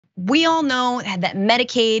we all know that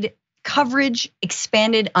Medicaid coverage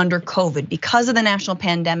expanded under COVID because of the national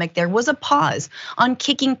pandemic. There was a pause on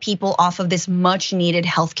kicking people off of this much needed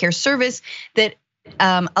healthcare service that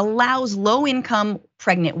allows low income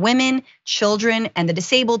pregnant women, children, and the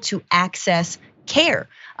disabled to access care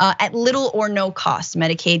at little or no cost.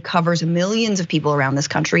 Medicaid covers millions of people around this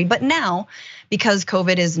country, but now, because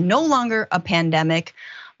COVID is no longer a pandemic,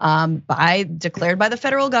 declared by the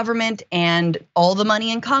federal government, and all the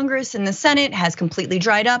money in Congress and the Senate has completely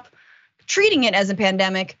dried up, treating it as a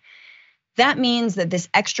pandemic, that means that this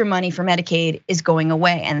extra money for Medicaid is going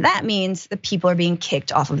away. And that means that people are being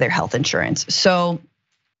kicked off of their health insurance. So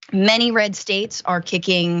many red states are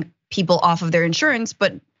kicking people off of their insurance,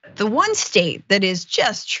 but the one state that is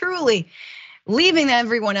just truly leaving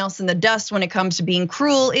everyone else in the dust when it comes to being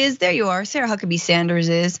cruel is, there you are, Sarah Huckabee Sanders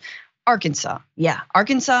is, Arkansas. Yeah,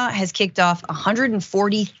 Arkansas has kicked off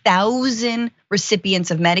 140,000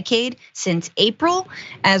 recipients of Medicaid since April,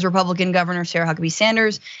 as Republican Governor Sarah Huckabee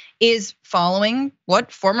Sanders is following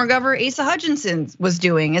what former Governor Asa Hutchinson was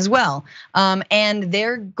doing as well. And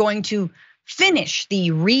they're going to finish the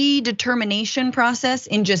redetermination process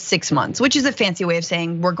in just 6 months, which is a fancy way of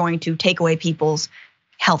saying we're going to take away people's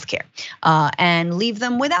healthcare and leave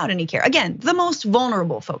them without any care. Again, the most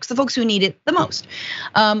vulnerable folks, the folks who need it the most.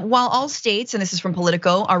 While all states, and this is from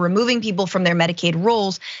Politico, are removing people from their Medicaid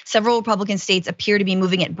rolls, several Republican states appear to be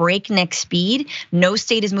moving at breakneck speed. No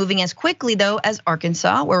state is moving as quickly though as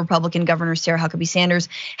Arkansas, where Republican Governor Sarah Huckabee Sanders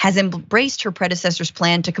has embraced her predecessor's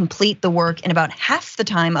plan to complete the work in about half the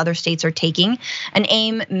time other states are taking, an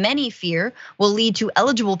aim many fear will lead to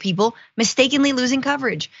eligible people mistakenly losing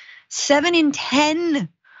coverage. 7 in 10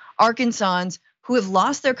 Arkansans who have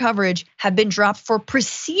lost their coverage have been dropped for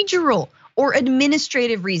procedural or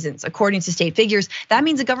administrative reasons, according to state figures. That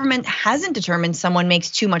means the government hasn't determined someone makes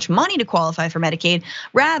too much money to qualify for Medicaid.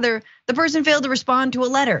 Rather, the person failed to respond to a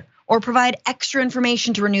letter or provide extra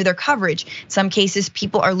information to renew their coverage. In some cases,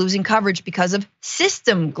 people are losing coverage because of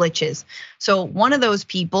system glitches. So one of those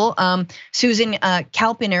people, Susan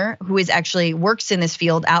Kalpiner, who is actually works in this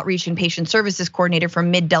field, outreach and patient services coordinator for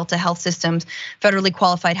Mid-Delta Health Systems, federally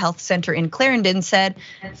qualified health center in Clarendon, said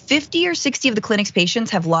 50 or 60 of the clinic's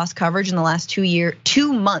patients have lost coverage in the last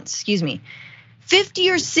 2 months, excuse me.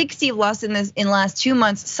 50 or 60 have lost in the last 2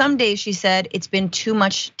 months. Some days, she said, it's been too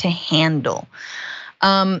much to handle.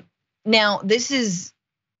 Now, this is,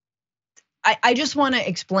 I just want to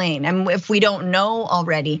explain, and if we don't know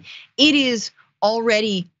already, it is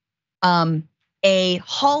already a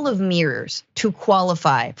hall of mirrors to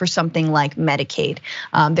qualify for something like Medicaid.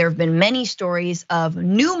 There have been many stories of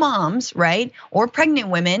new moms, right, or pregnant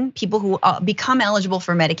women, people who become eligible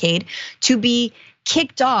for Medicaid, to be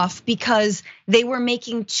kicked off because they were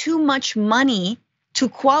making too much money to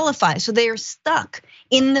qualify. So they are stuck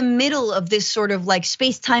in the middle of this sort of like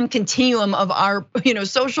space-time continuum of our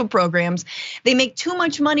social programs. They make too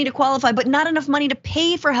much money to qualify, but not enough money to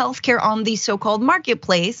pay for healthcare on the so-called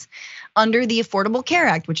marketplace under the Affordable Care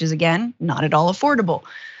Act, which is, again, not at all affordable.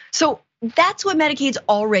 So that's what Medicaid's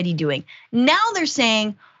already doing. Now they're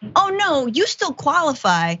saying, oh no, you still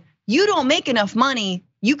qualify. You don't make enough money.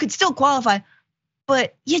 You could still qualify,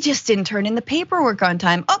 but you just didn't turn in the paperwork on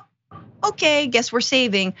time. Oh, okay, guess we're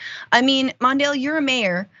saving. I mean, Mondale, you're a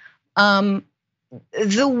mayor.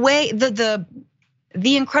 The way, the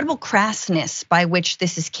incredible crassness by which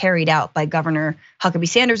this is carried out by Governor Huckabee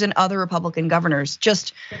Sanders and other Republican governors,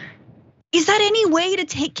 just, is that any way to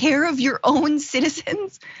take care of your own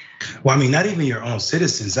citizens? Well, I mean, not even your own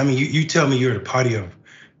citizens. I mean, you tell me you're the party of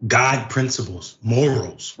God principles,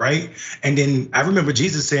 morals, right? And then I remember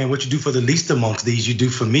Jesus saying, what you do for the least amongst these, you do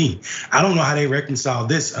for me. I don't know how they reconcile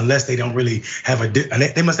this unless they don't really have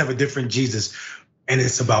they must have a different Jesus. And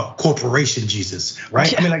it's about corporation Jesus, right?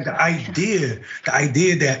 Yeah. I mean, like the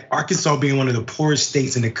idea that Arkansas being one of the poorest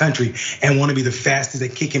states in the country and want to be the fastest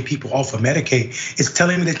at kicking people off of Medicaid is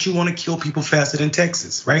telling me that you want to kill people faster than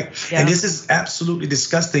Texas, right? Yeah. And this is absolutely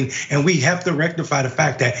disgusting. And we have to rectify the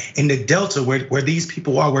fact that in the Delta, where these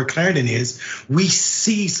people are, where Clarendon is, we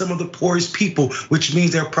see some of the poorest people, which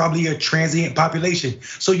means they're probably a transient population.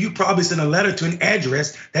 So you probably send a letter to an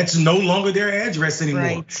address that's no longer their address anymore.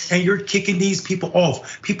 Right. And you're kicking these people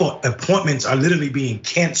off. People appointments are literally being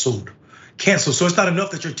canceled. So it's not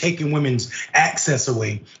enough that you're taking women's access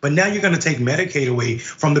away, but now you're gonna take Medicaid away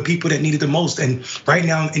from the people that need it the most. And right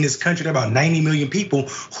now in this country, there are about 90 million people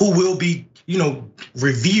who will be,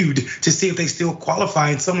 reviewed to see if they still qualify.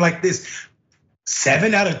 And something like this,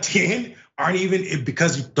 7 out of 10 aren't even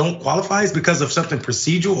because you don't qualify, it's because of something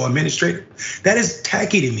procedural or administrative. That is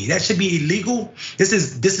tacky to me. That should be illegal. This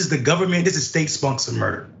is the government. This is state-sponsored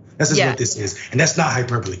murder. That's just what this is, and that's not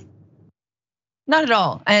hyperbole. Not at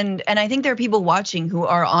all. And I think there are people watching who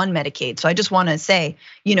are on Medicaid. So I just want to say,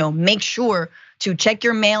 make sure to check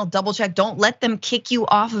your mail, double check. Don't let them kick you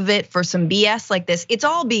off of it for some BS like this. It's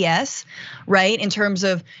all BS, right? In terms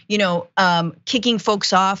of, kicking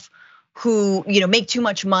folks off who, make too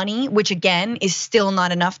much money, which again is still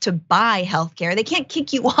not enough to buy healthcare. They can't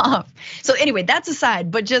kick you off. So anyway, that's aside,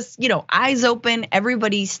 but just, eyes open,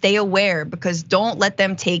 everybody stay aware, because don't let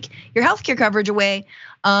them take your healthcare coverage away.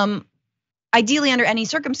 Ideally under any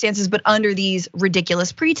circumstances, but under these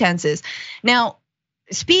ridiculous pretenses. Now,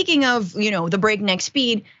 speaking of, the breakneck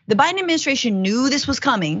speed, the Biden administration knew this was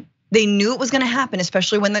coming. They knew it was gonna happen,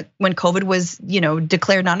 especially when COVID was,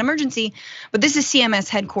 declared non-emergency. But this is CMS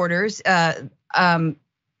headquarters, the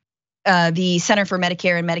Center for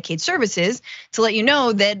Medicare and Medicaid Services, to let you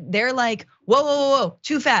know that they're like, whoa,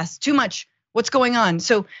 too fast, too much. What's going on?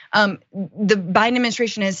 So the Biden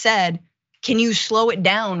administration has said, can you slow it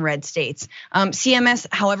down, red states? CMS,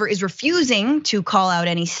 however, is refusing to call out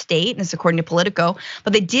any state, and this according to Politico,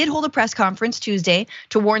 but they did hold a press conference Tuesday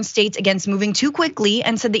to warn states against moving too quickly,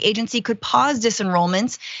 and said the agency could pause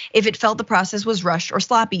disenrollments if it felt the process was rushed or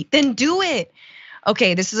sloppy. Then do it.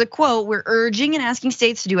 Okay, this is a quote. We're urging and asking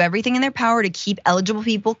states to do everything in their power to keep eligible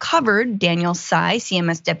people covered. Daniel Tsai,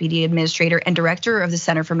 CMS Deputy Administrator and Director of the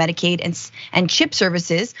Center for Medicaid and CHIP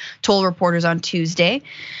Services, told reporters on Tuesday.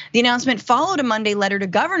 The announcement followed a Monday letter to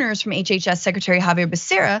governors from HHS Secretary Xavier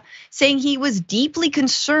Becerra, saying he was deeply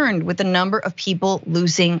concerned with the number of people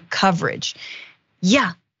losing coverage.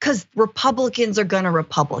 Yeah, because Republicans are gonna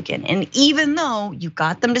Republican. And even though you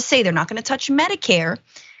got them to say they're not gonna touch Medicare,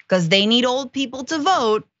 because they need old people to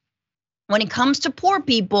vote, when it comes to poor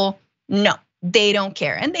people, no, they don't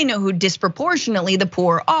care. And they know who disproportionately the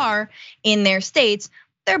poor are in their states.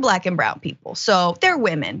 They're black and brown people. So they're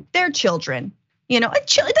women, they're children. It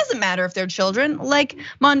doesn't matter if they're children. Like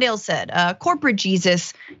Mondale said, corporate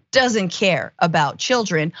Jesus doesn't care about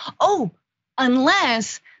children. Oh,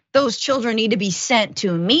 unless those children need to be sent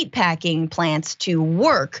to meat packing plants to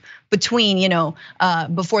work between,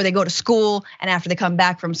 before they go to school and after they come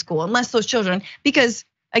back from school. Unless those children, because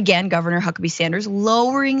again, Governor Huckabee Sanders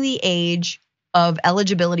lowering the age of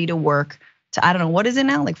eligibility to work to, I don't know, what is it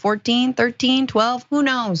now? Like 14, 13, 12, who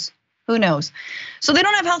knows? Who knows? So they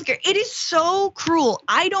don't have healthcare. It is so cruel.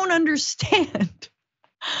 I don't understand.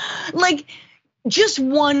 Like, just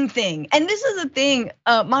one thing, and this is the thing,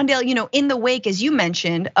 Mondale, in the wake, as you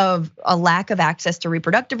mentioned, of a lack of access to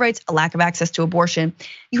reproductive rights, a lack of access to abortion,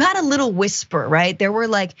 you had a little whisper, right? There were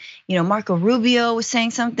like, Marco Rubio was saying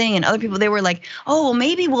something, and other people, they were like, oh, well,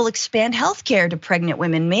 maybe we'll expand healthcare to pregnant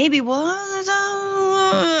women. Maybe we'll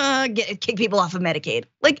kick people off of Medicaid.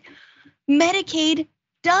 Like, Medicaid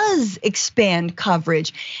does expand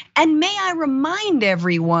coverage. And may I remind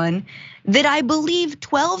everyone that I believe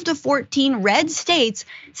 12 to 14 red states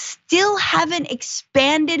still haven't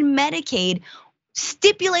expanded Medicaid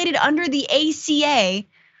stipulated under the ACA,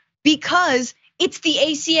 because it's the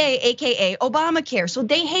ACA, AKA Obamacare. So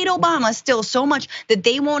they hate Obama still so much that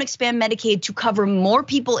they won't expand Medicaid to cover more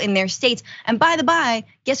people in their states. And by the by,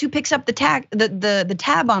 guess who picks up the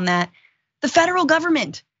tab on that? The federal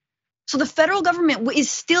government. So the federal government is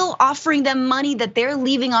still offering them money that they're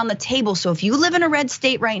leaving on the table. So if you live in a red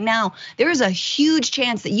state right now, there is a huge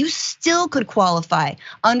chance that you still could qualify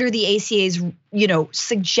under the ACA's,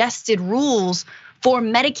 suggested rules for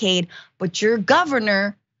Medicaid, but your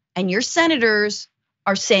governor and your senators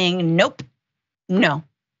are saying, nope, no,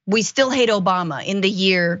 we still hate Obama in the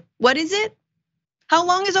year, what is it? How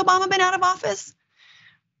long has Obama been out of office?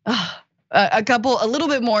 A little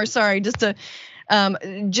bit more, sorry,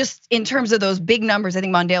 just in terms of those big numbers, I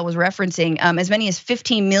think Mondale was referencing, as many as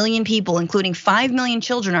 15 million people, including 5 million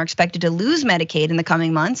children, are expected to lose Medicaid in the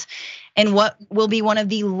coming months. And what will be one of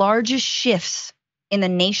the largest shifts in the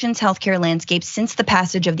nation's healthcare landscape since the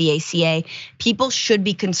passage of the ACA, people should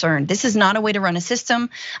be concerned. This is not a way to run a system.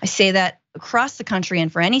 I say that across the country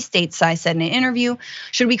and for any state, Tsai said in an interview.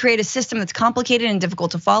 Should we create a system that's complicated and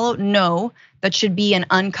difficult to follow? No, that should be an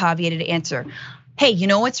uncaveated answer. Hey, you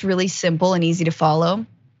know what's really simple and easy to follow?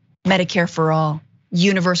 Medicare for all,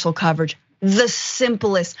 universal coverage, the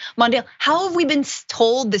simplest. Mondale, how have we been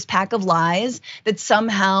told this pack of lies that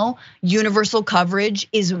somehow universal coverage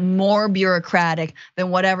is more bureaucratic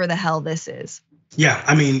than whatever the hell this is? Yeah,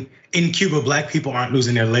 I mean, in Cuba, black people aren't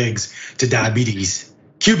losing their legs to diabetes.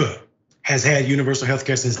 Cuba has had universal health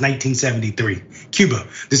care since 1973. Cuba,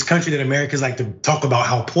 this country that Americans like to talk about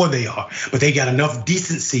how poor they are, but they got enough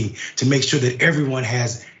decency to make sure that everyone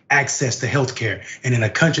has access to health care. And in a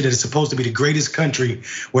country that is supposed to be the greatest country,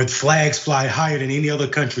 where flags fly higher than any other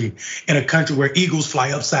country, in a country where eagles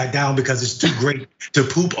fly upside down because it's too great to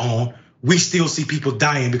poop on, we still see people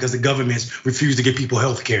dying because the governments refuse to give people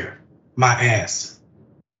health care. My ass.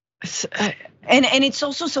 And it's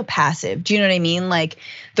also so passive. Do you know what I mean? Like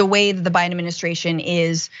the way that the Biden administration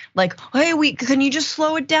is like, hey, can you just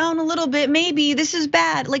slow it down a little bit? Maybe this is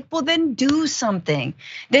bad. Like, well, then do something.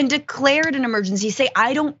 Then declare it an emergency. Say,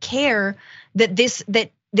 I don't care that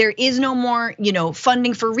there is no more,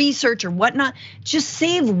 funding for research or whatnot. Just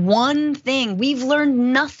save one thing. We've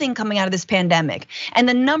learned nothing coming out of this pandemic. And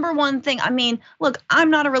the number one thing, I mean, look,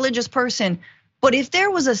 I'm not a religious person, but if there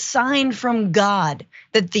was a sign from God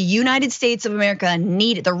that the United States of America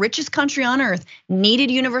needed, the richest country on earth, needed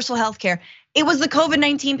universal health care, it was the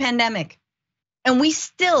COVID-19 pandemic. And we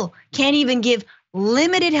still can't even give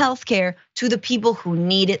limited health care to the people who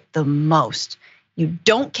need it the most. You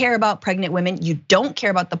don't care about pregnant women. You don't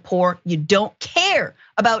care about the poor. You don't care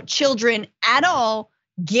about children at all.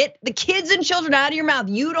 Get the kids and children out of your mouth.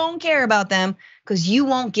 You don't care about them because you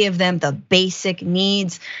won't give them the basic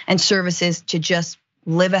needs and services to just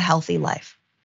live a healthy life.